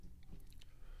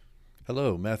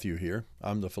Hello, Matthew here.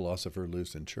 I'm the Philosopher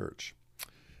Loose in church.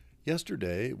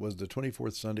 Yesterday was the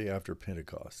 24th Sunday after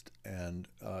Pentecost, and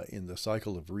in the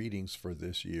cycle of readings for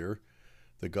this year,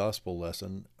 the gospel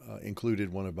lesson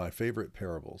included one of my favorite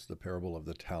parables, the parable of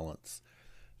the talents,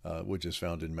 which is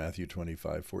found in Matthew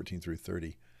 25:14 through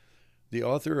 30. The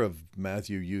author of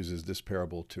Matthew uses this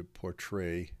parable to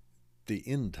portray the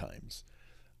end times,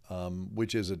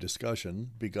 which is a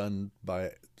discussion begun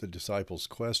by the disciples'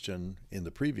 question in the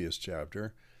previous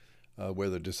chapter, where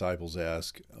the disciples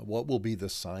ask, "What will be the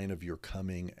sign of your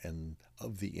coming and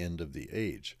of the end of the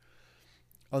age?"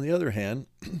 On the other hand,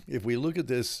 if we look at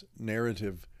this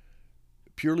narrative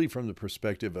purely from the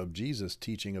perspective of Jesus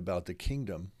teaching about the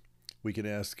kingdom, we can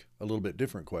ask a little bit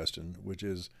different question, which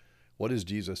is, what is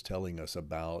Jesus telling us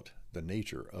about the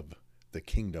nature of the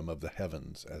kingdom of the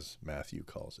heavens, as Matthew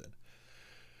calls it?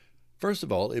 First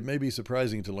of all, it may be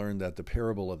surprising to learn that the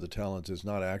parable of the talents is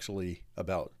not actually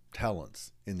about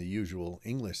talents in the usual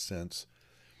English sense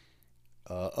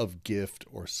of gift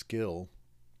or skill.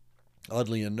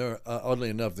 Oddly enough,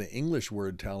 the English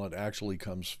word talent actually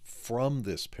comes from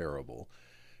this parable,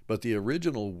 but the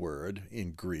original word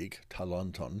in Greek,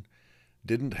 talenton,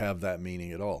 didn't have that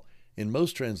meaning at all. In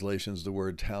most translations, the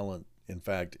word talent, in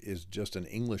fact, is just an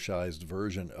Englishized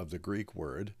version of the Greek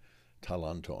word,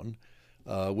 talenton,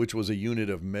 which was a unit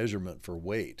of measurement for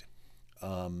weight.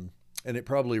 And it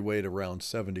probably weighed around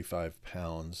 75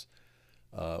 pounds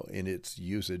in its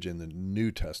usage in the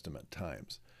New Testament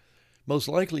times. Most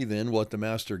likely, then, what the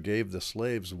master gave the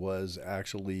slaves was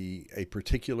actually a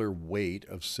particular weight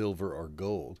of silver or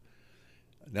gold.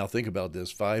 Now, think about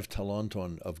this: 5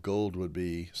 talenton of gold would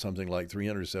be something like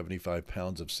 375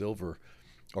 pounds of silver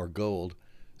or gold.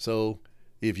 So,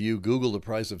 if you Google the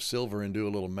price of silver and do a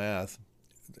little math,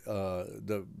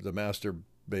 the master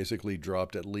basically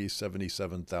dropped at least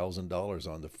 $77,000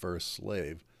 on the first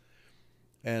slave.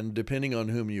 And depending on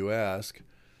whom you ask,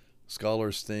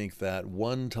 scholars think that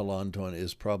 1 talenton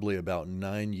is probably about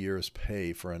 9 years'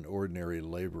 pay for an ordinary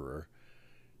laborer.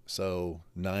 So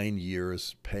 9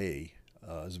 years' pay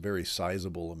is a very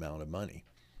sizable amount of money.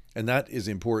 And that is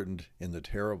important in the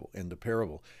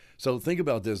parable. So think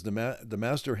about this: the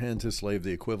master hands his slave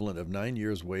the equivalent of 9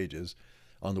 years' wages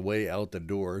on the way out the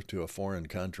door to a foreign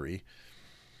country.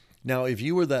 Now, if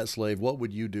you were that slave, what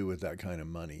would you do with that kind of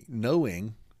money,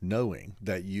 knowing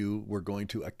that you were going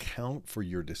to account for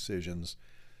your decisions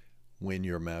when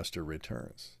your master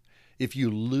returns? If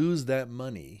you lose that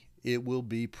money, it will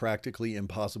be practically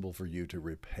impossible for you to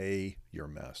repay your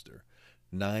master.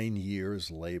 9 years'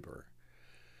 labor.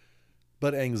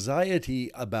 But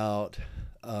anxiety about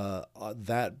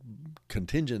that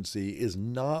contingency is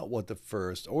not what the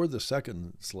first or the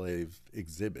second slave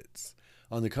exhibits.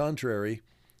 On the contrary,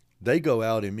 they go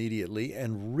out immediately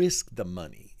and risk the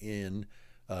money in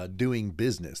doing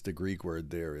business. The Greek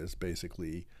word there is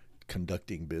basically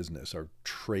conducting business or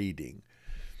trading.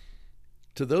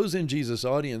 To those in Jesus'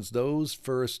 audience, those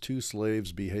first two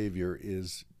slaves' behavior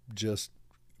is just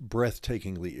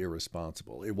breathtakingly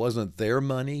irresponsible. It wasn't their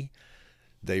money.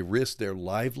 They risked their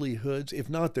livelihoods, if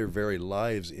not their very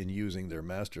lives, in using their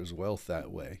master's wealth that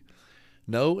way.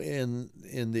 No, in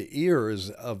the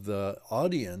ears of the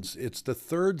audience, it's the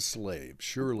third slave,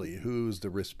 surely, who's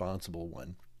the responsible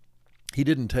one. He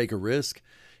didn't take a risk.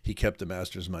 He kept the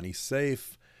master's money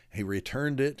safe. He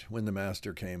returned it when the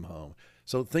master came home.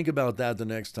 So think about that the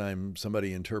next time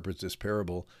somebody interprets this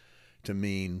parable to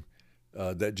mean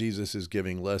that Jesus is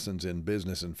giving lessons in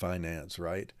business and finance,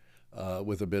 right?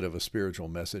 With a bit of a spiritual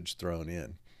message thrown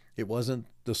in. It wasn't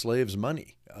the slaves'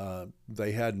 money.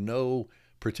 They had no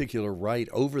particular right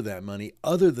over that money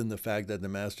other than the fact that the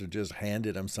master just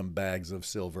handed them some bags of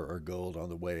silver or gold on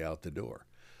the way out the door.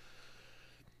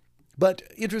 But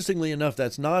interestingly enough,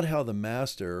 that's not how the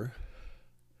master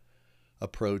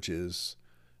approaches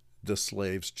the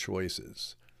slave's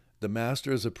choices. The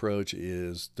master's approach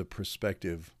is the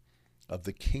perspective of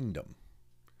the kingdom.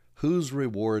 Who's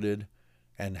rewarded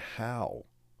and how?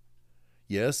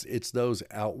 Yes, it's those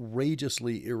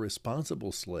outrageously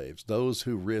irresponsible slaves, those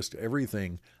who risked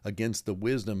everything against the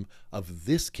wisdom of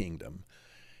this kingdom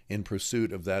in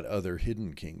pursuit of that other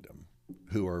hidden kingdom,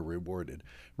 who are rewarded.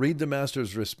 Read the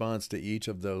master's response to each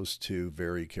of those two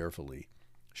very carefully.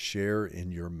 Share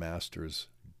in your master's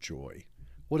joy.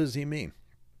 What does he mean?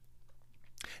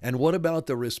 And what about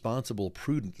the responsible,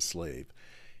 prudent slave?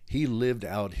 He lived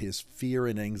out his fear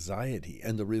and anxiety,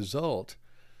 and the result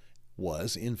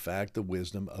was, in fact, the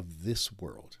wisdom of this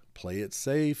world. Play it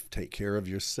safe, take care of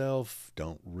yourself,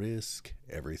 don't risk,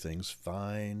 everything's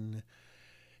fine.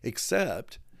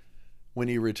 Except when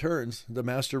he returns, the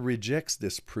master rejects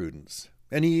this prudence,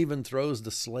 and he even throws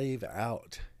the slave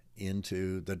out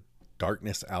into the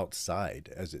darkness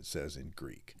outside, as it says in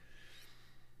Greek.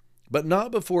 But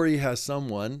not before he has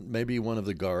someone, maybe one of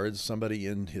the guards, somebody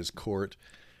in his court,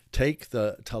 take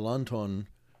the talenton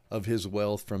of his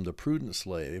wealth from the prudent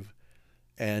slave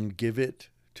and give it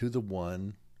to the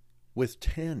one with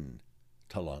 10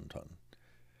 talenton.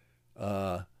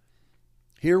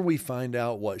 Here we find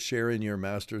out what sharing your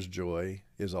master's joy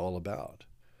is all about.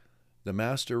 The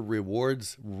master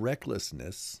rewards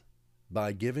recklessness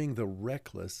by giving the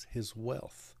reckless his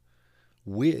wealth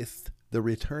with the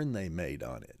return they made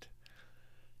on it,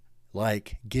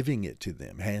 like giving it to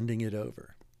them, handing it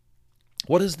over.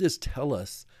 What does this tell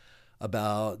us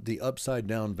about the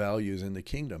upside-down values in the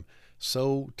kingdom,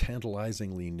 so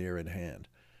tantalizingly near at hand?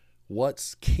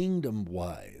 What's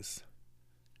kingdom-wise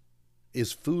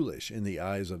is foolish in the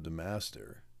eyes of the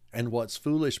master, and what's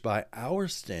foolish by our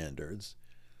standards,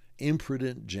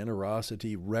 imprudent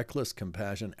generosity, reckless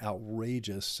compassion,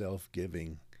 outrageous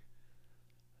self-giving,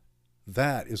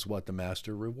 that is what the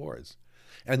master rewards.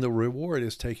 And the reward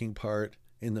is taking part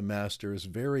in the master's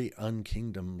very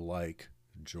unkingdom-like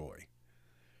joy.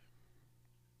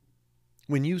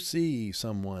 When you see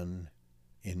someone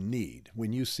in need,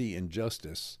 when you see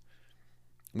injustice,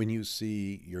 when you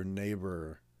see your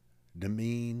neighbor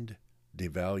demeaned,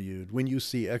 devalued, when you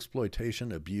see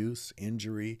exploitation, abuse,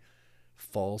 injury,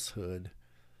 falsehood,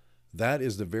 that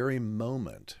is the very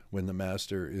moment when the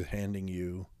master is handing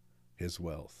you his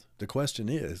wealth. The question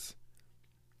is,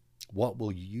 what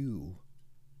will you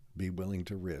be willing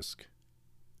to risk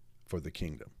for the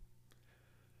kingdom?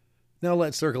 Now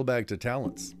let's circle back to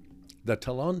talents. The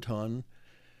talenton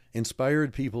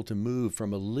inspired people to move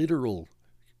from a literal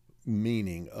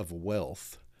meaning of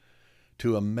wealth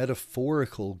to a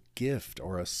metaphorical gift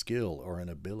or a skill or an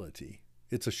ability.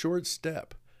 It's a short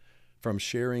step from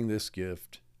sharing this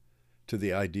gift to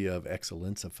the idea of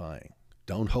excellensifying.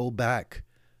 Don't hold back.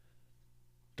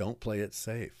 Don't play it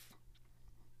safe.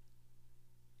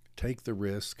 Take the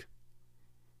risk.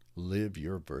 Live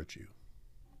your virtue.